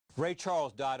Ray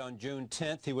Charles died on June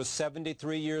 10th. He was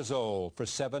 73 years old. For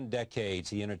 7 decades,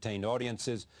 he entertained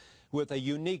audiences with a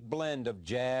unique blend of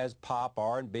jazz, pop,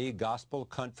 R&B, gospel,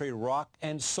 country, rock,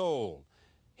 and soul.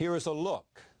 Here is a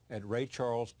look at Ray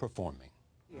Charles performing.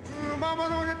 Mama,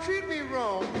 don't you treat me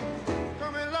wrong.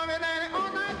 Come and love me, daddy,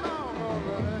 all night long. All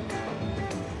right.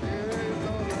 Yeah, it's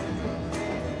all right now.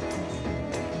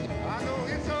 I know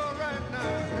it's all right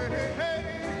now. Hey, hey, hey.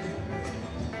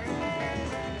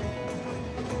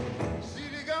 See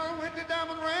the girl with the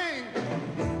diamond ring.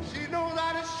 She knows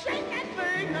how to shake that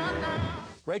thing. Now.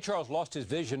 Ray Charles lost his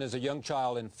vision as a young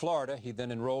child in Florida. He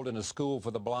then enrolled in a school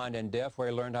for the blind and deaf where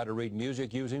he learned how to read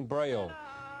music using Braille.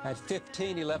 At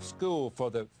 15, he left school for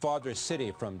the farthest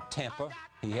city from Tampa.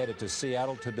 He headed to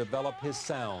Seattle to develop his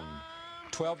sound.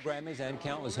 12 Grammys and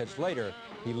countless hits later,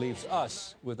 he leaves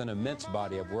us with an immense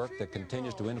body of work that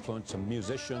continues to influence some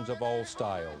musicians of all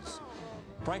styles.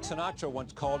 Frank Sinatra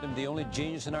once called him the only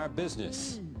genius in our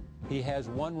business. He has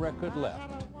one record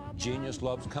left, Genius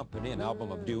Loves Company, an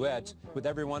album of duets with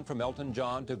everyone from Elton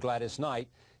John to Gladys Knight.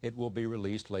 It will be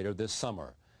released later this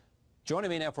summer.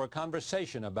 Joining me now for a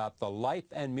conversation about the life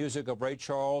and music of Ray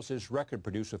Charles is record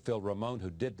producer Phil Ramone, who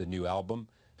did the new album,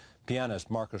 pianist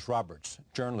Marcus Roberts,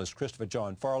 journalist Christopher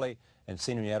John Farley, and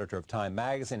senior editor of Time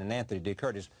magazine, and Anthony D.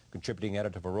 Curtis, contributing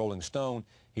editor for Rolling Stone.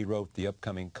 He wrote the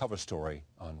upcoming cover story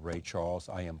on Ray Charles.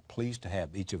 I am pleased to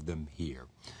have each of them here.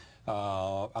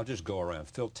 I'll just go around.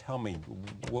 Phil, tell me,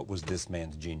 what was this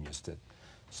man's genius that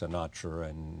Sinatra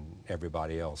and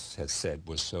everybody else has said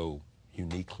was so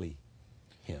uniquely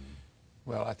him?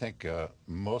 Well, I think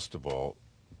most of all,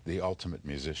 the ultimate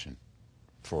musician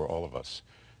for all of us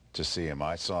to see him.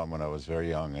 I saw him when I was very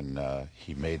young, and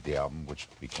he made the album, which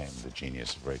became The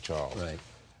Genius of Ray Charles. Right.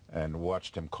 And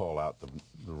watched him call out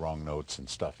the wrong notes and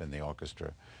stuff in the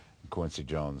orchestra. Quincy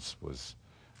Jones was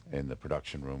in the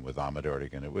production room with Ahmet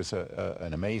Ertegun. It was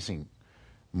an amazing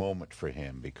moment for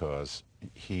him because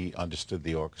he understood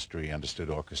the orchestra, he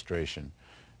understood orchestration.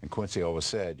 And Quincy always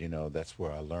said, you know, that's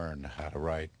where I learned how to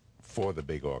write for the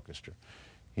big orchestra.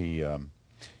 He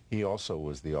also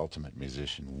was the ultimate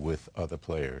musician with other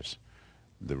players.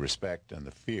 The respect and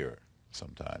the fear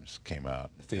sometimes came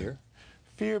out. Fear?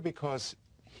 Fear because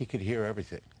he could hear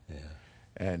everything. Yeah.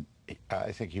 And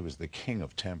I think he was the king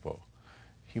of tempo.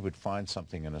 He would find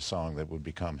something in a song that would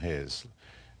become his.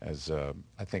 As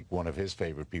I think one of his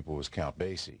favorite people was Count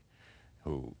Basie,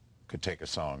 who could take a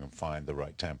song and find the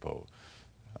right tempo.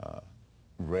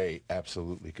 Ray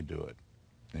absolutely could do it.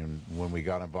 And when we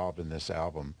got involved in this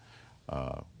album,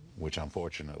 which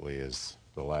unfortunately is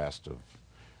the last of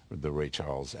the Ray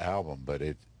Charles album, but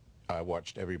I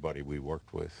watched everybody we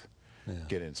worked with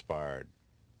get inspired.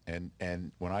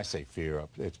 And when I say fear,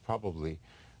 it's probably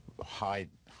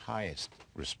highest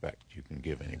respect you can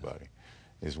give anybody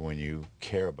is when you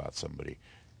care about somebody.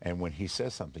 And when he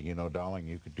says something, you know, darling,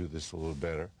 you could do this a little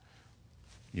better,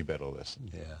 you better listen.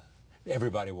 Yeah.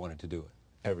 Everybody wanted to do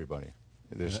it. Everybody.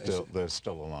 There's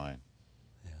still a line.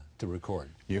 Yeah, to record.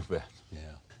 You bet. Yeah.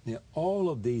 Now, all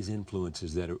of these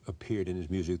influences that appeared in his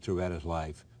music throughout his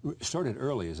life started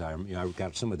early, as I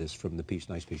got some of this from the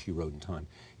nice piece you wrote in Time.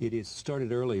 It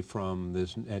started early from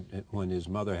this, when his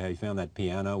mother he found that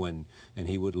piano, and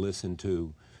he would listen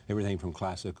to everything from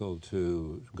classical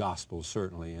to gospel,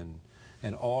 certainly,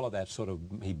 and all of that sort of,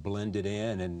 he blended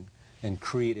in and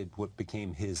created what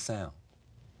became his sound.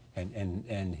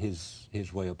 And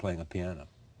his way of playing a piano,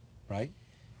 right?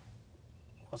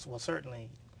 Well, certainly,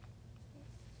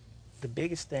 the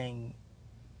biggest thing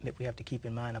that we have to keep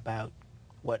in mind about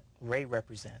what Ray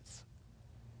represents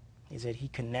is that he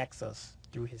connects us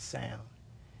through his sound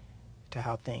to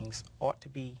how things ought to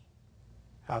be,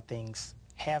 how things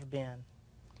have been,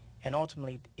 and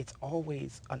ultimately, it's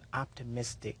always an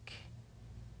optimistic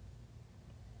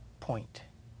point.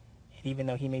 Even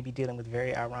though he may be dealing with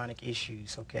very ironic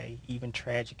issues, okay, even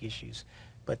tragic issues,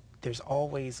 but there's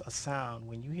always a sound.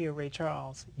 When you hear Ray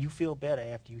Charles, you feel better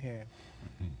after you hear him.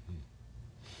 Mm-hmm.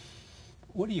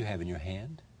 What do you have in your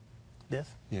hand? This?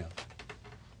 Yeah.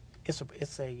 It's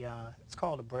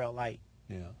called a Braille Light.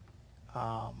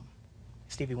 Yeah.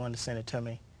 Stevie wanted to send it to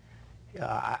me.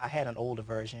 I had an older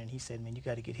version, and he said, "Man, you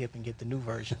got to get hip and get the new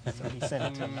version." So he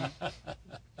sent it to me.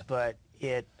 But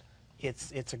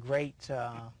it's a great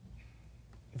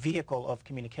vehicle of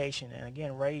communication. And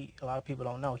again, Ray, a lot of people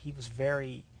don't know, he was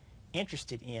very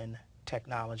interested in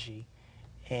technology,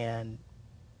 and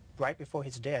right before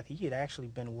his death he had actually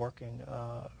been working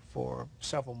for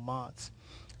several months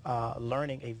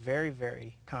learning a very,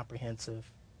 very comprehensive,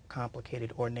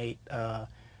 complicated, ornate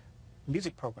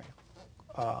music program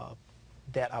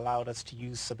that allowed us to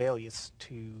use Sibelius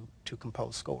to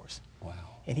compose scores. Wow.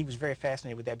 And he was very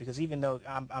fascinated with that, because even though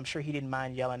I'm sure he didn't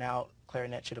mind yelling out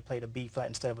clarinet should have played a B flat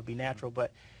instead of a B natural,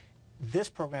 but this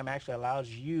program actually allows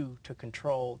you to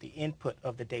control the input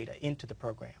of the data into the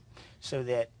program, so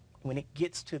that when it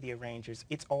gets to the arrangers,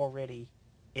 it's already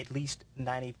at least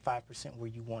 95% where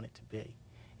you want it to be.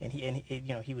 And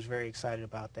he was very excited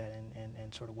about that,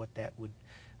 and sort of what that would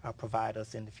provide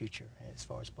us in the future as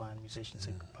far as blind musicians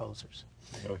and composers.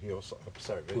 You know, he also, I'm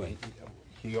sorry, but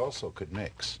he also could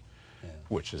mix,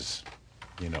 which is,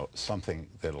 you know, something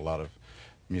that a lot of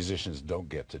musicians don't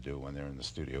get to do when they're in the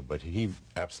studio, but he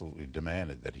absolutely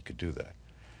demanded that he could do that.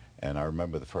 And I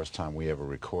remember the first time we ever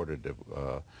recorded,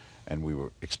 and we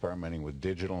were experimenting with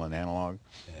digital and analog,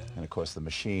 and of course the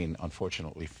machine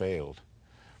unfortunately failed.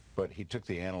 But he took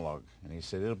the analog and he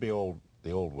said, it'll be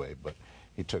the old way, but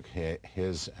he took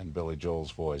his and Billy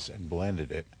Joel's voice and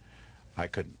blended it. I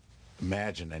couldn't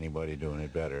imagine anybody doing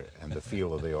it better, and the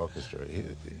feel of the orchestra.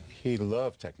 He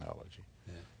loved technology.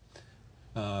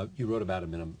 You wrote about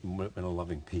him in a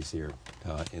loving piece here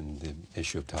in the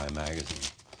issue of Time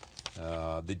magazine.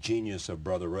 The genius of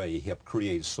Brother Ray, he helped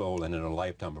create soul, and in a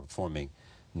lifetime of performing,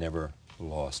 never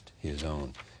lost his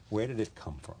own. Where did it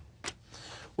come from?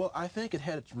 Well, I think it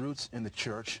had its roots in the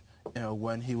church. You know,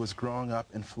 when he was growing up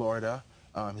in Florida,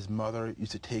 his mother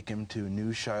used to take him to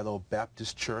New Shiloh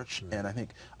Baptist Church, and I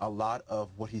think a lot of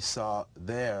what he saw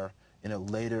there, you know,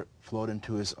 later flowed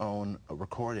into his own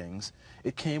recordings.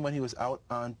 It came when he was out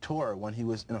on tour, when he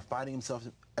was, you know, finding himself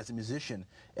as a musician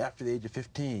after the age of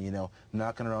 15, you know,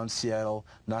 knocking around Seattle,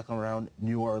 knocking around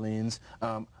New Orleans.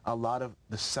 A lot of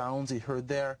the sounds he heard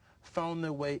there found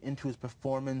their way into his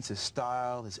performance, his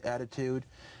style, his attitude,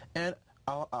 and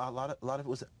a lot of it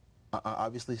was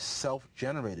obviously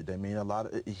self-generated. I mean,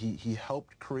 he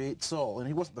helped create soul, and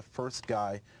he wasn't the first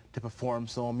guy to perform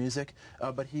soul music,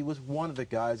 but he was one of the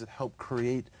guys that helped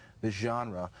create the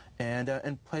genre, and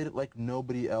played it like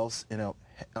nobody else, you know,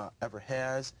 ever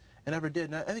has and ever did.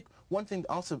 And I think one thing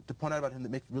also to point out about him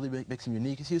that really makes him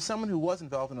unique is he was someone who was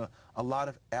involved in a lot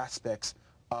of aspects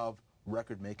of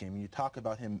record making. I mean, you talk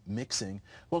about him mixing.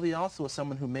 Well, he also was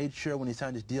someone who made sure when he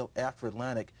signed his deal after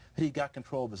Atlantic that he got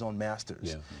control of his own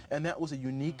masters. And that was a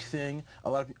unique thing. A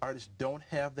lot of artists don't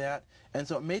have that. And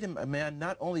so it made him a man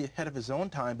not only ahead of his own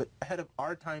time, but ahead of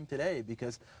our time today,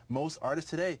 because most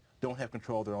artists today don't have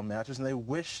control of their own masters, and they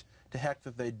wish to heck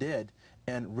that they did.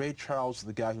 And Ray Charles was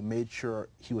the guy who made sure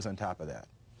he was on top of that.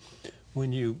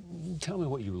 When you tell me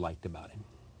what you liked about him.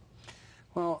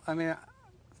 Well, I mean,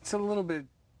 it's a little bit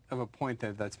of a point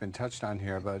that's been touched on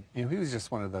here, but you know, he was just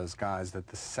one of those guys that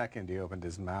the second he opened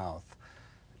his mouth,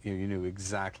 you knew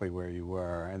exactly where you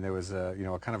were, and there was a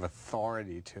kind of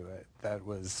authority to it that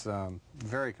was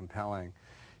very compelling.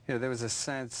 You know, there was a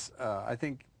sense, I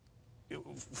think,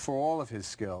 for all of his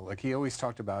skill, like he always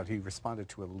talked about, he responded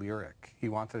to a lyric. He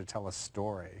wanted to tell a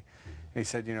story. And he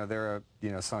said, you know, there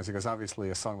are songs. He goes, obviously,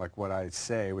 a song like What I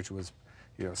Say, which was,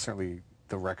 you know, certainly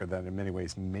the record that in many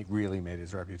ways really made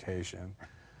his reputation.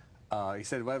 He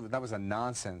said, well, that was a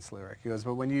nonsense lyric. He goes,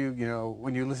 but when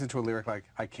you listen to a lyric like,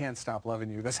 I can't stop loving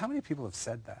you, he goes, how many people have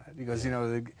said that? He goes, you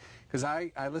know, because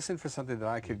I listened for something that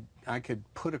I could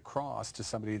put across to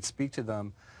somebody and speak to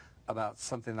them about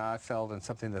something I felt and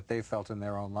something that they felt in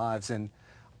their own lives. And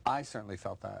I certainly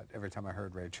felt that every time I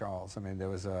heard Ray Charles. I mean, there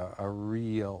was a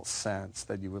real sense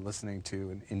that you were listening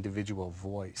to an individual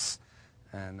voice.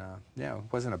 And, yeah, it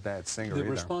wasn't a bad singer either. The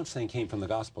response thing came from the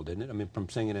gospel, didn't it? I mean, from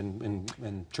singing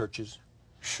in churches?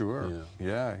 Sure.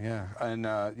 Yeah. And,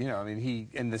 you know, I mean, he,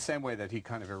 in the same way that he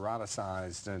kind of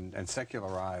eroticized and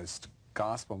secularized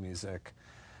gospel music,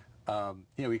 you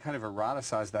know, he kind of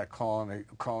eroticized that call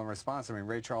and response. I mean,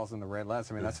 Ray Charles and the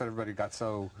Raylettes, I mean, that's what everybody got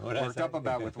so worked up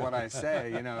about with What I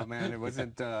Say, you know, man. It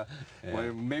wasn't,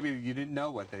 well, maybe you didn't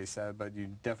know what they said, but you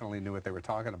definitely knew what they were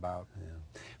talking about.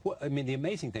 Well, I mean, the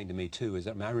amazing thing to me, too, is,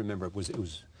 I mean, I remember it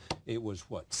was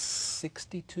what,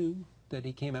 62 that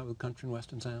he came out with Country and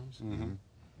Western Sounds?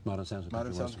 Modern Sounds of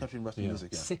Country and Western music,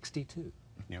 yeah. 62.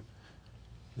 Yep.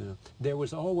 You know, there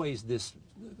was always this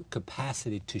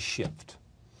capacity to shift,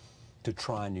 to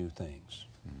try new things.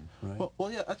 Right?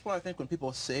 Well, yeah, that's why I think when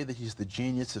people say that he's the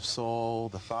genius of soul,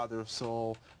 the father of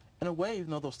soul, in a way, even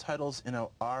though those titles, you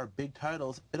know, are big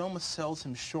titles, it almost sells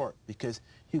him short, because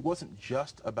he wasn't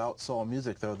just about soul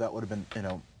music, though that would have been, you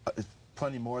know,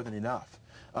 plenty more than enough.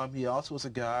 He also was a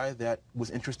guy that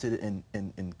was interested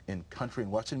in country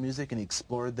and Western music, and he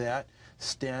explored that,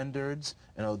 standards,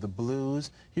 you know, the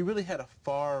blues. He really had a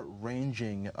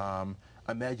far-ranging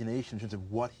imagination in terms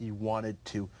of what he wanted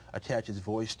to attach his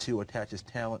voice to, attach his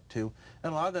talent to.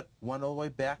 And a lot of that went all the way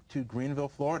back to Greenville,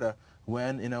 Florida,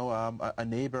 when, you know, a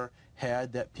neighbor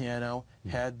had that piano,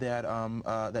 had that,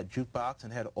 that jukebox,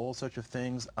 and had all sorts of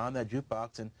things on that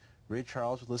jukebox, and Ray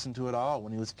Charles would listen to it all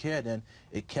when he was a kid, and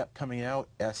it kept coming out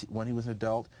when he was an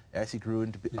adult, as he grew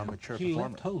into a mature performer. He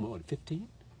left home at 15?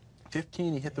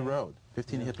 15, he hit the road.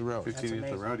 15, he hit the road. 15, he hit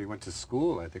the road. He went to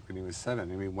school, I think, when he was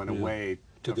 7. And he went away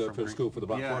to go to school for the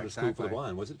blind. Florida exactly. School for the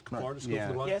Blind. Was it Florida School for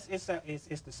the Blind? Yes,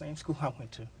 it's the same school I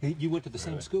went to. You went to the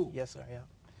same school? Yes, sir. Yeah,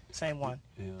 same one.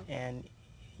 Yeah. And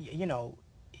you know,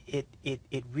 it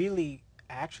really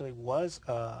actually was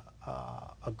a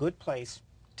good place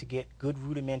to get good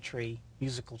rudimentary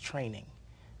musical training,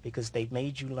 because they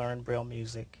made you learn Braille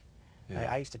music.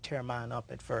 I used to tear mine up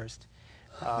at first.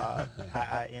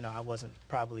 I wasn't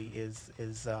probably as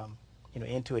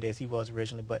into it as he was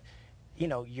originally, but you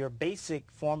know, your basic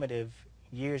formative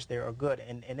years there are good.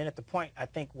 And then at the point, I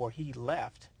think, where he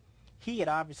left, he had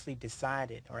obviously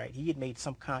decided, all right, he had made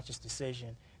some conscious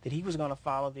decision that he was going to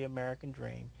follow the American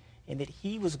dream, and that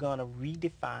he was going to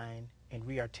redefine and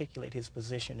rearticulate his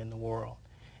position in the world.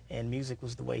 And music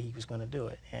was the way he was going to do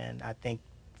it. And I think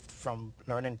from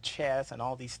learning chess and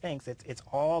all these things, it's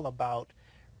all about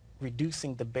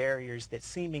reducing the barriers that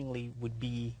seemingly would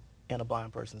be in a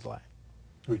blind person's life.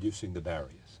 Reducing the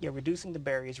barriers. Yeah, reducing the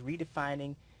barriers,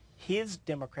 redefining his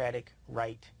democratic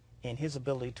right and his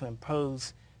ability to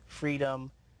impose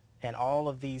freedom and all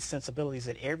of these sensibilities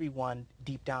that everyone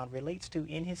deep down relates to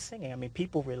in his singing. I mean,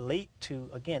 people relate to,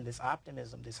 again, this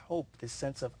optimism, this hope, this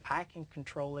sense of I can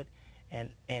control it,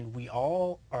 and we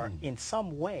all are in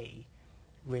some way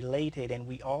related, and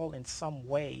we all in some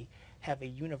way have a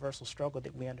universal struggle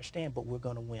that we understand, but we're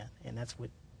going to win. And that's what,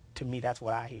 to me, that's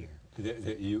what I hear.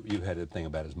 You had a thing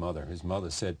about his mother. His mother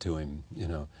said to him, you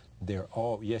know,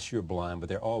 yes, you're blind, but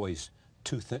there are always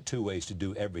two ways to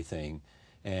do everything,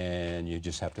 and you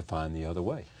just have to find the other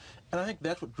way. And I think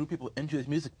that's what drew people into his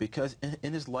music, because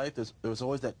in his life there was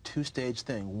always that two-stage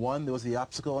thing. One, there was the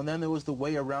obstacle, and then there was the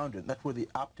way around it. And that's where the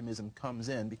optimism comes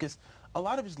in, because a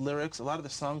lot of his lyrics, a lot of the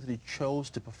songs that he chose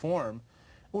to perform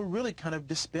were really kind of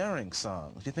despairing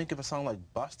songs. You think of a song like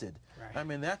Busted. Right. I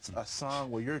mean, that's a song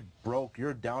where you're broke,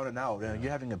 you're down and out, and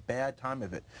you're having a bad time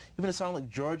of it. Even a song like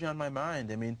Georgia on My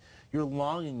Mind, I mean, you're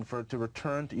longing to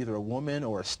return to either a woman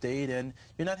or a state, and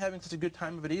you're not having such a good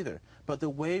time of it either. But the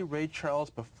way Ray Charles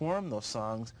performed those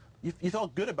songs, you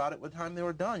felt good about it by the time they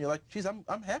were done. You're like, geez,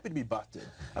 I'm happy to be busted.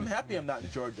 I'm happy I'm not in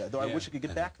Georgia, though I wish I could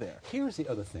get back there. Here's the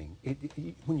other thing.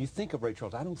 When you think of Ray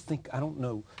Charles, I don't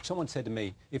know. Someone said to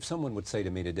me, if someone would say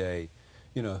to me today,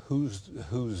 you know, who's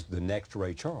the next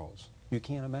Ray Charles? You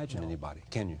can't imagine anybody,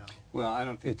 can you? Well, I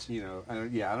don't think, you know,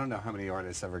 I don't know how many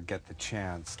artists ever get the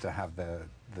chance to have the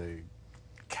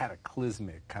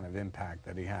cataclysmic kind of impact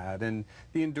that he had, and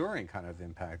the enduring kind of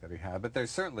impact that he had. But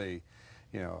there's certainly,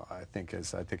 you know, I think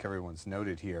everyone's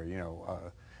noted here, you know,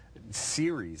 a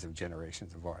series of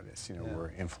generations of artists, you know,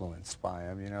 were influenced by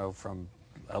him, you know, from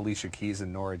Alicia Keys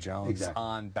and Norah Jones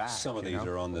on back. Some of these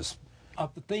are on this.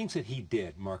 Of the things that he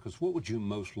did, Marcus, what would you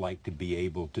most like to be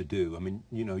able to do? I mean,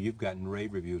 you know, you've gotten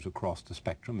rave reviews across the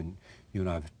spectrum, and you and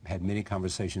I have had many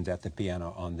conversations at the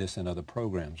piano on this and other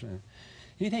programs.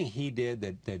 Anything he did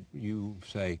that you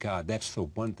say, God, that's the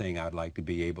one thing I'd like to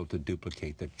be able to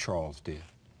duplicate that Charles did?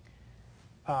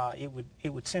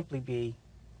 It would simply be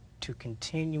to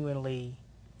continually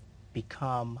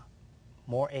become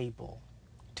more able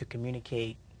to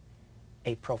communicate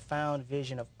a profound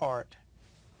vision of art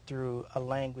through a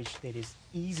language that is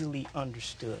easily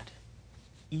understood,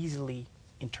 easily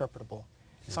interpretable,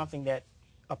 something that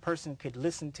a person could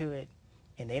listen to it,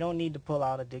 and they don't need to pull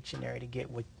out a dictionary to get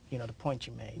what, you know, the point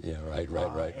you made. Yeah,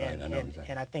 right.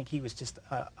 And I think he was just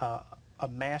a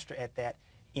master at that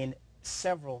in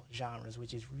several genres,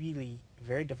 which is really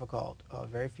very difficult.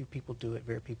 Very few people do it.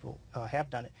 Very people have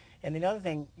done it. And the other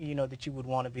thing, you know, that you would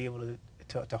want to be able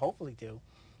to hopefully do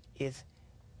is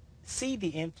see the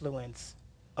influence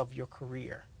of your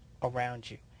career around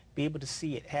you. Be able to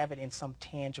see it, have it in some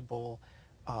tangible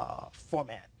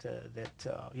format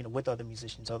that you know, with other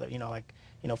musicians. Other, you know, like,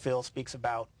 you know, Phil speaks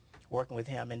about working with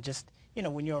him, and just, you know,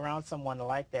 when you're around someone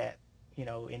like that, you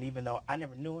know, and even though I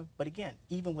never knew him, but again,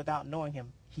 even without knowing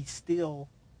him, he still,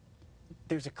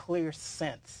 there's a clear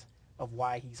sense of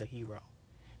why he's a hero,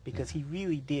 because he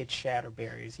really did shatter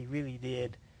barriers. He really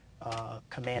did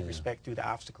command respect through the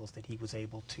obstacles that he was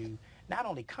able to not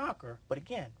only conquer, but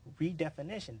again,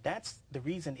 redefinition. That's the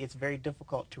reason it's very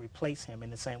difficult to replace him, in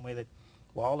the same way that,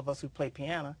 well, all of us who play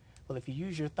piano, well, if you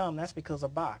use your thumb, that's because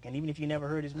of Bach. And even if you never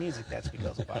heard his music, that's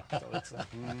because of Bach. So it's,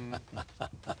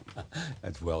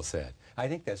 That's well said. I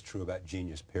think that's true about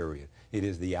genius, period. It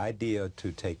is the idea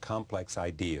to take complex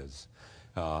ideas,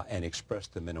 and express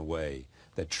them in a way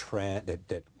that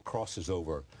that crosses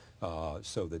over,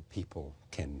 so that people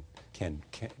can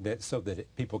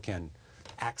people can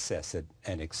access it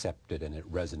and accept it, and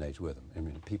it resonates with them. I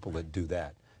mean, people that do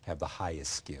that have the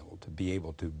highest skill to be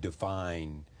able to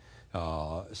define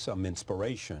some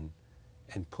inspiration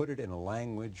and put it in a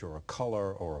language or a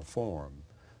color or a form,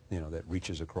 that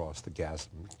reaches across the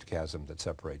chasm that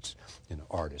separates,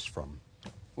 artists from.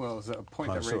 Well, it's a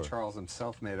point that Ray Charles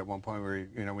himself made at one point where,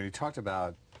 when he talked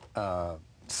about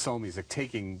soul music,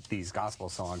 taking these gospel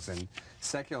songs and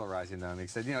secularizing them, he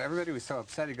said, everybody was so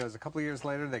upset. He goes, a couple of years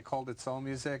later, they called it soul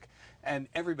music, and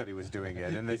everybody was doing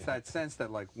it. And it's that sense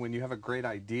that, like, when you have a great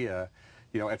idea,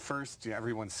 at first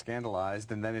everyone's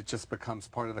scandalized, and then it just becomes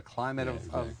part of the climate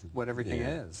of what everything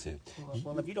is. Yeah.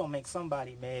 Well, if you don't make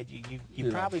somebody mad,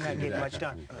 you probably not get much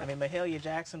done. I mean, Mahalia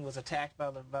Jackson was attacked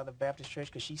by the Baptist Church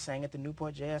because she sang at the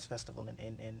Newport Jazz Festival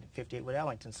in '58 with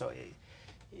Ellington. So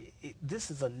this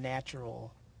is a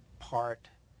natural part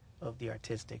of the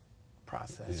artistic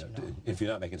process. If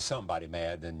you're not making somebody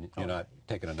mad, then you're not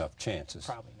taking enough chances,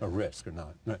 Probably a not. risk or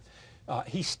not. Right.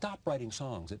 He stopped writing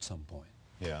songs at some point.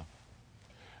 Yeah.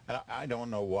 And I don't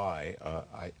know why.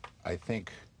 I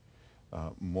think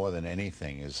more than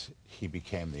anything is he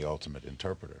became the ultimate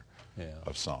interpreter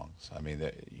of songs. I mean,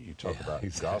 you talk about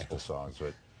gospel songs,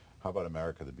 but how about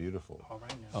America the Beautiful? All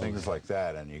right now. Things like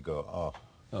that, and you go,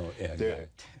 yeah.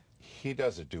 He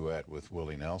does a duet with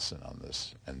Willie Nelson on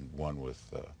this, and one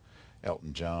with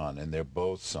Elton John, and they're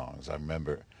both songs. I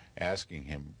remember asking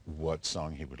him what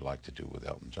song he would like to do with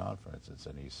Elton John, for instance,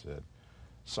 and he said,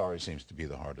 "Sorry seems to be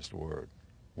the hardest word."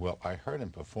 Well, I heard him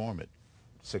perform it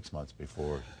 6 months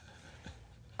before.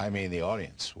 I mean, the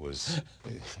audience was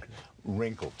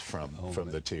wrinkled from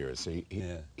the tears.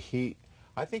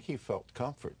 I think he felt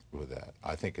comfort with that.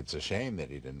 I think it's a shame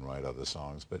that he didn't write other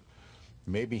songs, but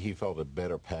maybe he felt a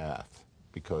better path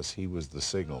because he was the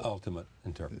signal. Ultimate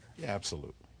interpreter. Yeah,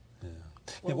 absolutely. Yeah.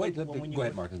 Well, Go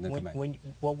ahead, Marcus, and then come back.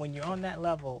 When you're on that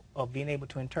level of being able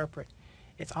to interpret,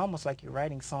 it's almost like you're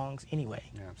writing songs anyway.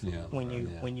 Yeah,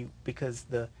 absolutely. Because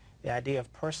the idea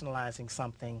of personalizing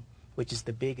something, which is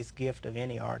the biggest gift of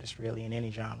any artist really in any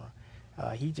genre,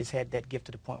 he just had that gift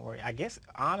to the point where I guess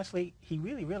honestly he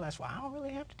really realized, well, I don't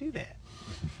really have to do that.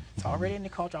 It's already in the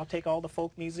culture. I'll take all the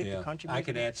folk music, the country music.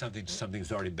 I can add something to something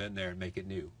that's already been there and make it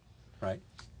new, right?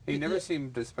 He never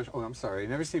seemed he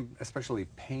never seemed especially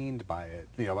pained by it.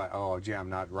 Oh, gee, I'm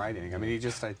not writing. I mean, he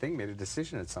just, I think, made a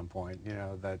decision at some point,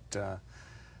 that,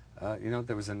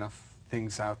 there was enough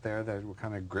things out there that were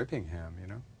kind of gripping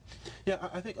him, Yeah,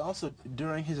 I think also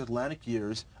during his Atlantic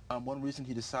years, one reason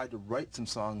he decided to write some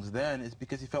songs then is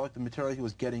because he felt like the material he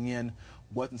was getting in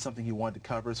wasn't something he wanted to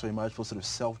cover, so he might as well sort of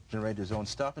self-generate his own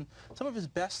stuff. And some of his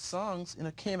best songs,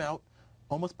 came out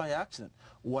almost by accident.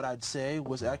 What I'd say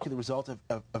was actually the result of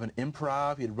an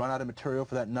improv. He had run out of material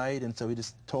for that night, and so he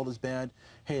just told his band,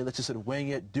 hey, let's just sort of wing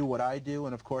it, do what I do.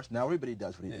 And of course, now everybody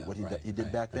does what he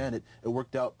did back then. It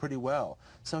worked out pretty well.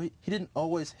 So he didn't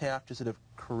always have to sort of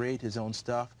create his own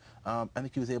stuff. I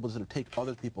think he was able to sort of take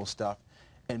other people's stuff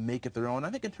and make it their own. I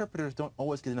think interpreters don't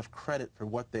always get enough credit for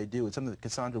what they do. It's something that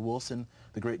Cassandra Wilson,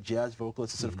 the great jazz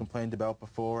vocalist, has sort of complained about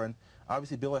before. And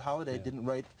obviously Billie Holiday didn't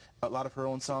write a lot of her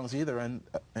own songs either,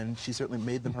 and she certainly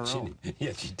made them her own.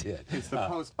 Yes, she did. It's the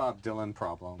post-Bob Dylan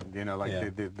problem,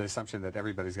 the assumption that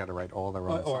everybody's got to write all their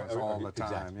own songs all the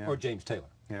time. Exactly. Yeah. Or James Taylor.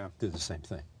 Yeah. Did the same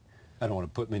thing. I don't want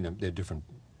to put, they're different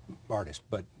artists,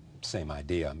 but same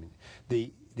idea. I mean,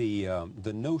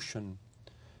 the notion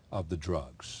of the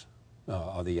drugs,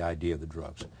 or the idea of the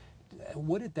drugs,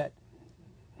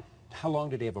 how long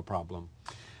did he have a problem?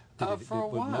 For a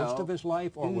while. Most of his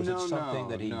life, or was it something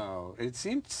that he... No, it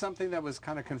seemed something that was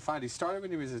kind of confined. He started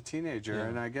when he was a teenager,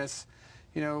 and I guess,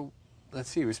 let's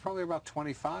see, he was probably about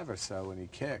 25 or so when he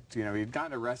kicked. He'd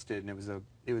gotten arrested, and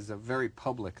it was a very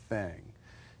public thing.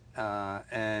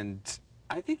 And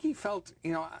I think he felt,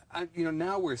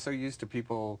 now we're so used to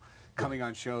people coming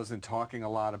on shows and talking a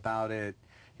lot about it.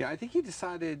 I think he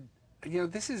decided,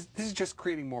 this is just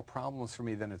creating more problems for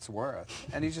me than it's worth,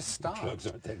 and he just stopped. Drugs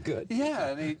aren't that good. Yeah,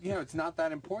 and it's not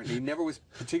that important. He never was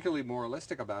particularly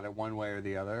moralistic about it one way or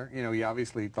the other. He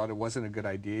obviously thought it wasn't a good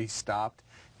idea. He stopped.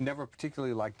 Never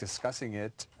particularly liked discussing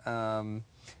it, and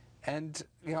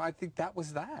I think that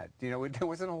was that. There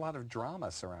wasn't a lot of drama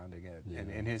surrounding it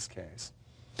in his case.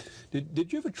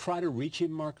 Did you ever try to reach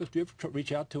him, Marcus? Did you ever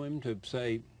reach out to him to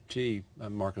say, gee,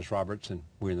 I'm Marcus Roberts, and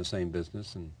we're in the same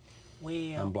business, and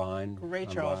Well, I'm blind. Ray I'm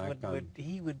Charles black,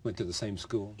 went to the same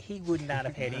school. he would not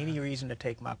have had any reason to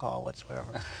take my call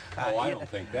whatsoever. Oh, I don't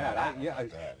think that.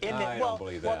 I don't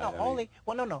believe that.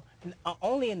 Well, no,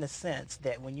 only in the sense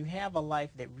that when you have a life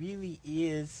that really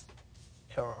is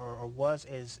or was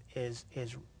as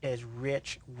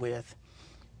rich with,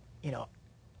 you know,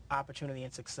 opportunity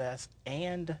and success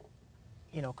and,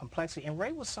 you know, complexity. And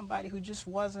Ray was somebody who just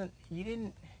wasn't.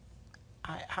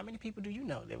 How many people do you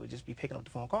know that would just be picking up the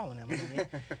phone calling him? I mean,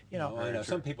 you know, I know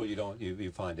some people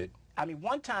you find it. I mean,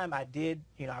 one time I did,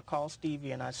 you know, I called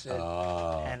Stevie and I said,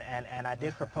 and I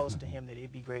did propose to him that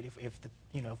it'd be great if if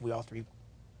we all three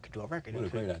could do a record. What a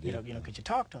great idea. You know, could you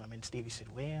talk to him? And Stevie said,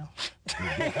 well.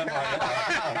 Okay,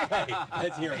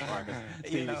 let's hear it, Marcus.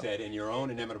 Stevie said, in your own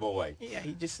inimitable way. Yeah,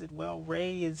 he just said, well,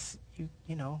 Ray is,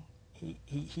 you know,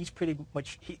 he's pretty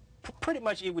much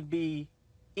it would be,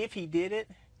 if he did it,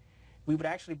 we would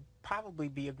actually probably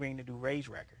be agreeing to do Ray's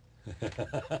record.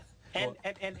 And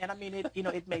I mean,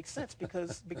 it makes sense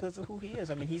because of who he is.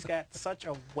 I mean, he's got such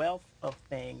a wealth of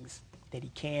things that he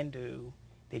can do,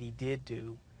 that he did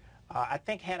do. I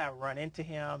think had I run into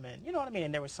him and, you know what I mean,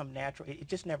 and there was some natural, it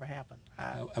just never happened.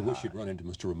 I wish you'd run into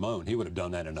Mr. Ramon. He would have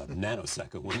done that in a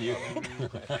nanosecond, wouldn't you?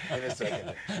 In a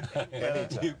second.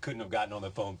 You couldn't have gotten on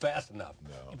the phone fast enough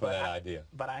for that idea.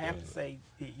 But I have to say,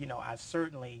 you know, I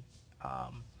certainly,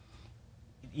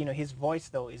 you know, his voice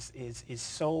though is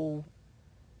so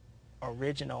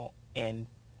original and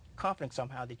confident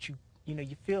somehow that you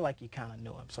feel like you kind of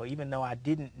knew him. So even though I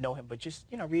didn't know him, but just,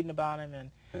 you know, reading about him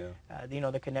and you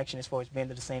know, the connection as far as being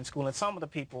to the same school, and some of the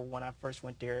people when I first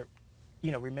went there,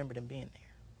 you know, remembered him being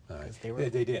there.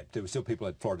 Right. They did. There were still people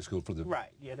at Florida School for the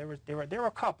right. Yeah, there were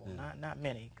a couple, not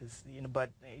many, because you know,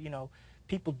 but you know,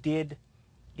 people did,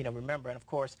 you know, remember, and of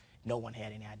course, no one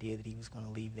had any idea that he was going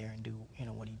to leave there and do, you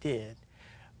know, what he did.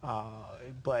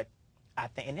 But I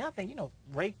think, and the other thing, you know,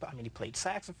 Ray, I mean, he played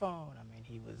saxophone. I mean,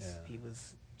 he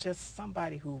was just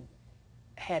somebody who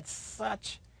had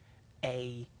such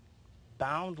a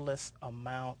boundless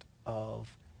amount of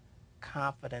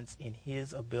confidence in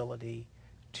his ability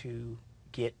to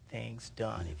get things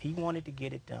done. If he wanted to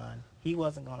get it done, he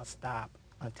wasn't going to stop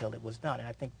until it was done. And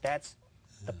I think that's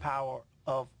the power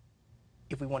of,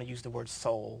 if we want to use the word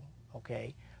soul,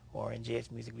 okay, or in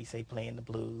jazz music we say playing the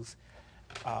blues,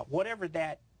 whatever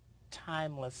that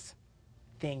timeless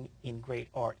thing in great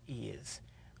art is,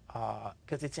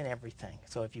 because it's in everything.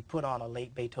 So if you put on a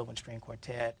late Beethoven string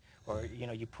quartet, or you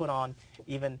know, you put on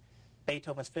even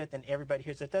Beethoven's Fifth, and everybody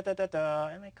hears it da da da da.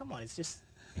 I mean, come on, it's just,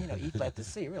 you know, E flat to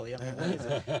C, really. I mean, what is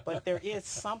it? But there is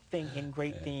something in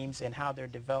great themes and how they're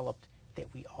developed that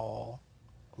we all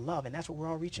love, and that's what we're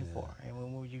all reaching for. And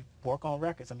when you work on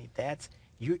records, I mean, that's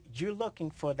you're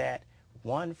looking for that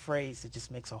one phrase that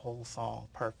just makes a whole song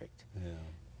perfect. Yeah.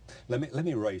 Let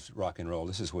me raise rock and roll.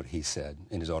 This is what he said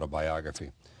in his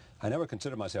autobiography. I never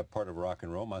considered myself part of rock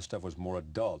and roll. My stuff was more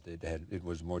adult. It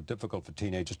was more difficult for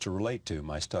teenagers to relate to.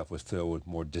 My stuff was filled with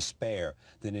more despair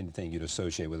than anything you'd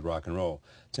associate with rock and roll.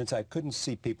 Since I couldn't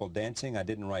see people dancing, I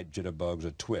didn't write jitterbugs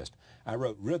or twist. I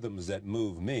wrote rhythms that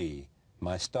move me.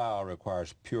 My style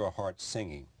requires pure heart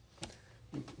singing.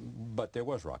 But there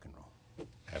was rock and roll.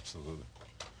 Absolutely.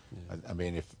 Yeah. I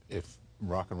mean, if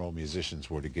rock and roll musicians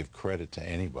were to give credit to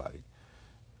anybody,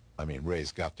 I mean,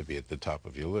 Ray's got to be at the top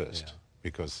of your list. Yeah.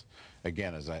 Because,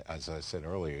 again, as I said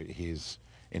earlier, his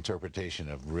interpretation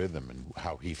of rhythm and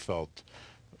how he felt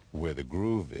where the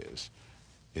groove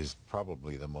is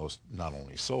probably the most, not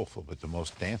only soulful, but the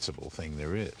most danceable thing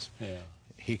there is. Yeah.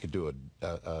 He could do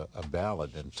a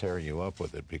ballad and tear you up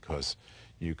with it because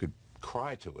you could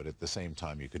cry to it at the same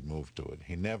time you could move to it.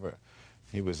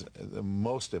 He was the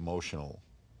most emotional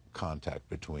contact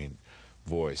between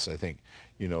voice. I think,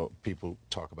 you know, people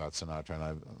talk about Sinatra,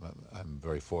 and I'm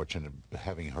very fortunate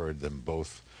having heard them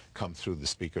both come through the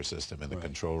speaker system in the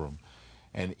control room.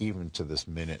 And even to this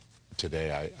minute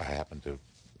today, I happen to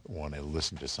want to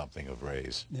listen to something of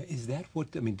Ray's. Now, is that what,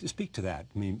 I mean, to speak to that,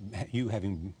 I mean, you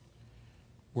having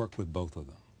worked with both of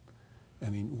them, I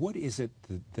mean, what is it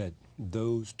that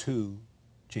those two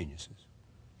geniuses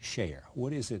share?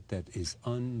 What is it that is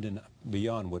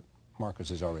beyond what Marcus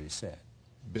has already said?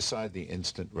 Beside the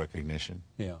instant recognition,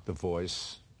 the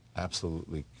voice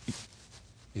absolutely,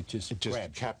 it just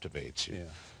captivates you.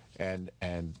 Yeah.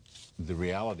 And the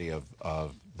reality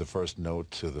of the first note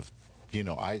to the, you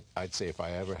know, I'd say if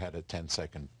I ever had a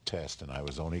 10-second test and I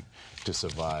was only to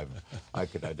survive, I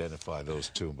could identify those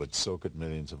two, but so could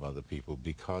millions of other people,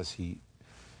 because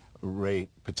Ray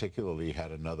particularly had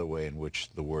another way in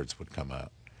which the words would come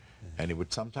out. And it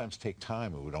would sometimes take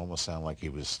time. It would almost sound like he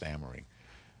was stammering.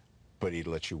 But he'd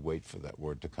let you wait for that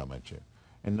word to come at you.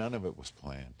 And none of it was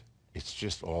planned. It's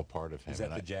just all part of him. Is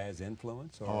that And the jazz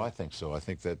influence? Or? Oh, I think so. I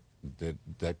think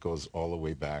that goes all the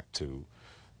way back to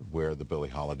where the Billie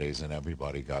Holidays and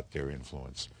everybody got their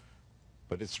influence.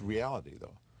 But it's reality,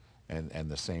 though,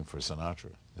 and the same for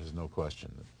Sinatra. There's no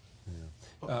question.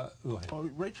 Go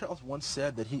ahead. Ray Charles once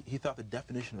said that he thought the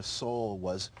definition of soul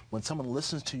was when someone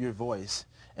listens to your voice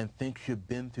and thinks you've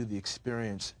been through the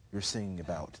experience you're singing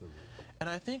about. Absolutely. And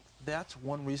I think that's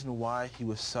one reason why he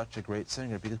was such a great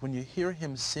singer, because when you hear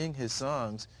him sing his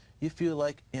songs, you feel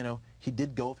like, you know, he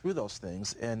did go through those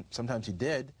things, and sometimes he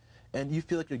did, and you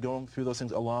feel like you're going through those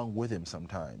things along with him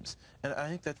sometimes. And I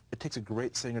think that it takes a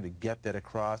great singer to get that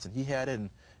across, and he had it, and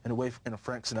in a way,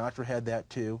 Frank Sinatra had that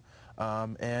too,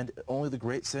 and only the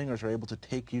great singers are able to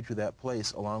take you to that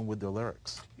place along with their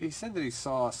lyrics. He said that he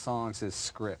saw songs as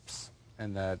scripts,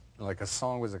 and that like a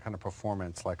song was a kind of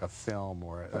performance, like a film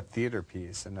or a theater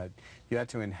piece, and that you had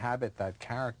to inhabit that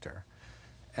character.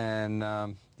 And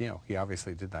you know, he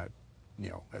obviously did that, you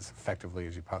know, as effectively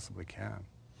as you possibly can.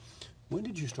 When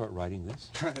did you start writing this?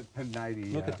 The night he,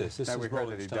 Look at this. This that is we heard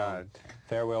Rolling that he Stone. died.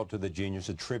 Farewell to the Genius,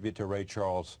 a tribute to Ray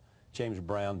Charles, James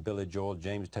Brown, Billy Joel,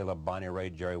 James Taylor, Bonnie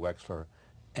Raitt, Jerry Wexler,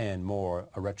 and more.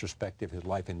 A retrospective of his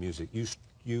life in music.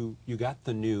 You got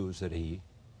the news that he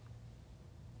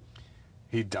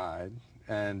died,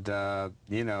 and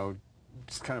you know,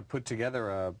 just kind of put together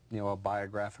a, you know, a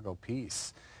biographical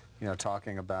piece, you know,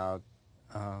 talking about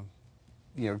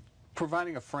you know,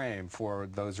 providing a frame for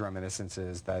those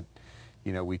reminiscences that,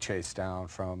 you know, we chased down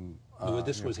from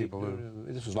this you know, was people who,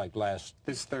 this was like last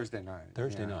this Thursday night.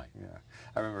 Thursday Yeah, night. Yeah,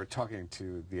 I remember talking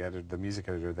to the editor, the music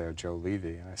editor there, Joe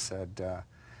Levy, and I said,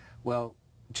 well,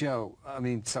 Joe, I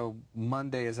mean, so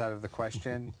Monday is out of the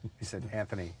question? He said,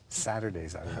 Anthony,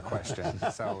 Saturday's out of the question.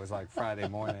 So it was like Friday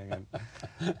morning. And,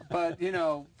 but, you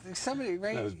know, somebody,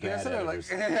 Ray, Those you know, bad somebody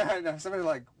editors. like, I know, somebody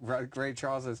like Ray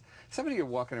Charles is somebody you're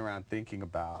walking around thinking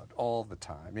about all the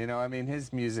time. You know, I mean,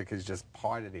 his music is just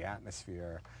part of the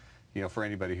atmosphere, you know, for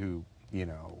anybody who, you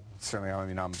know, certainly, I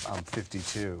mean, I'm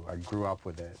 52. I grew up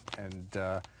with it.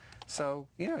 And, so,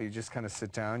 you know, you just kind of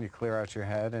sit down, you clear out your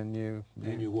head, and you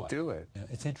what? do it. Yeah,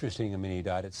 it's interesting. I mean, he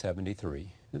died at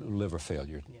 73, liver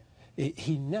failure. Yeah.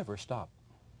 He never stopped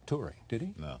touring, did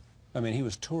he? No. I mean, he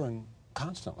was touring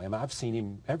constantly. I mean, I've seen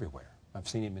him everywhere. I've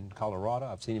seen him in Colorado.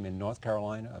 I've seen him in North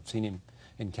Carolina. I've seen him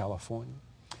in California.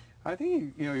 I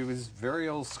think, you know, he was very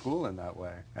old school in that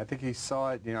way. I think he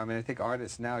saw it, you know, I mean, I think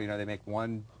artists now, you know, they make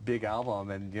one big album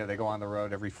and, you know, they go on the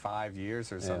road every 5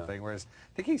 years or something, whereas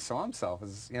I think he saw himself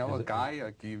as, you know, a guy,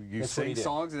 like you That's what he sing did.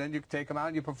 songs and then you take them out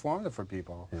and you perform them for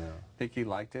people. Yeah. I think he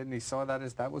liked it, and he saw that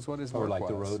as, that was what his Or work like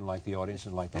was. the road and like the audience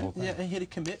and like the whole thing. Yeah, and he had a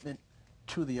commitment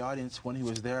to the audience when he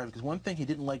was there, because one thing he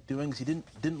didn't like doing is he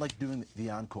didn't like doing the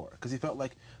encore, because he felt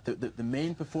like the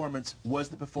main performance was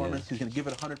the performance. Yeah. He was going to give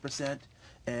it 100%,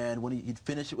 and when he'd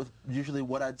finish it with usually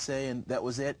what I'd say, and that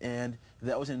was it, and if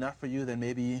that wasn't enough for you, then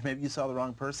maybe you saw the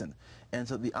wrong person. And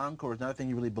so the encore is not a thing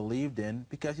he really believed in,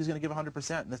 because he was going to give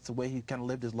 100%, and that's the way he kind of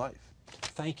lived his life.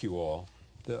 Thank you all.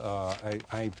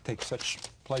 I take such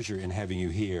pleasure in having you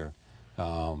here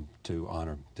to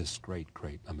honor this great,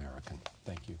 great American.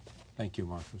 Thank you. Thank you,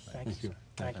 Marcus. Thank you, sir.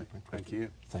 Thank you. Thank you.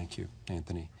 Thank you,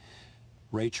 Anthony.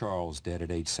 Ray Charles, dead at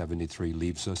age 73,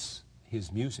 leaves us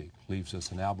his music, leaves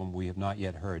us an album we have not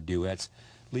yet heard, duets,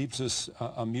 leaves us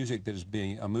a movie that is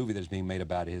being made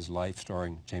about his life,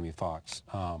 starring Jamie Foxx.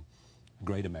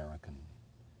 Great American.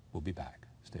 We'll be back.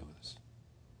 Stay with us.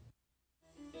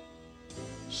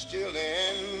 Still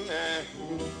in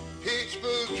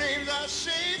peaceful dreams I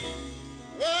see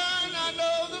when I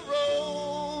know the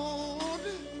road.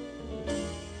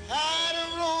 How the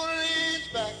road leads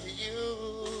back to you.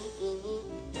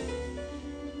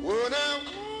 When I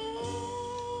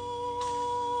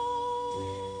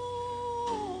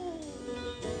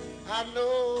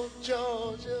know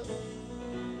Georgia.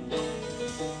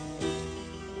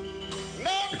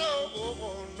 No,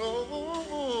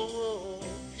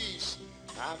 peace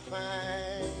I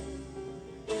find.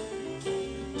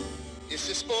 It's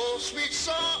this old sweet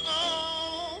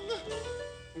song.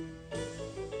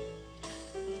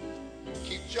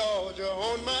 Keep Georgia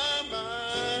on my mind.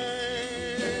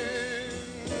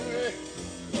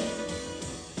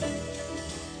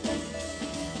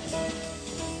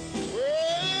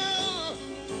 Well,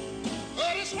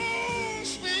 but this old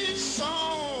sweet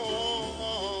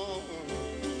song,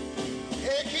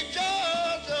 hey, keep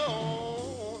Georgia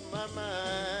on my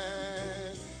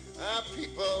mind. Our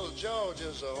people,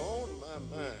 Georgia's on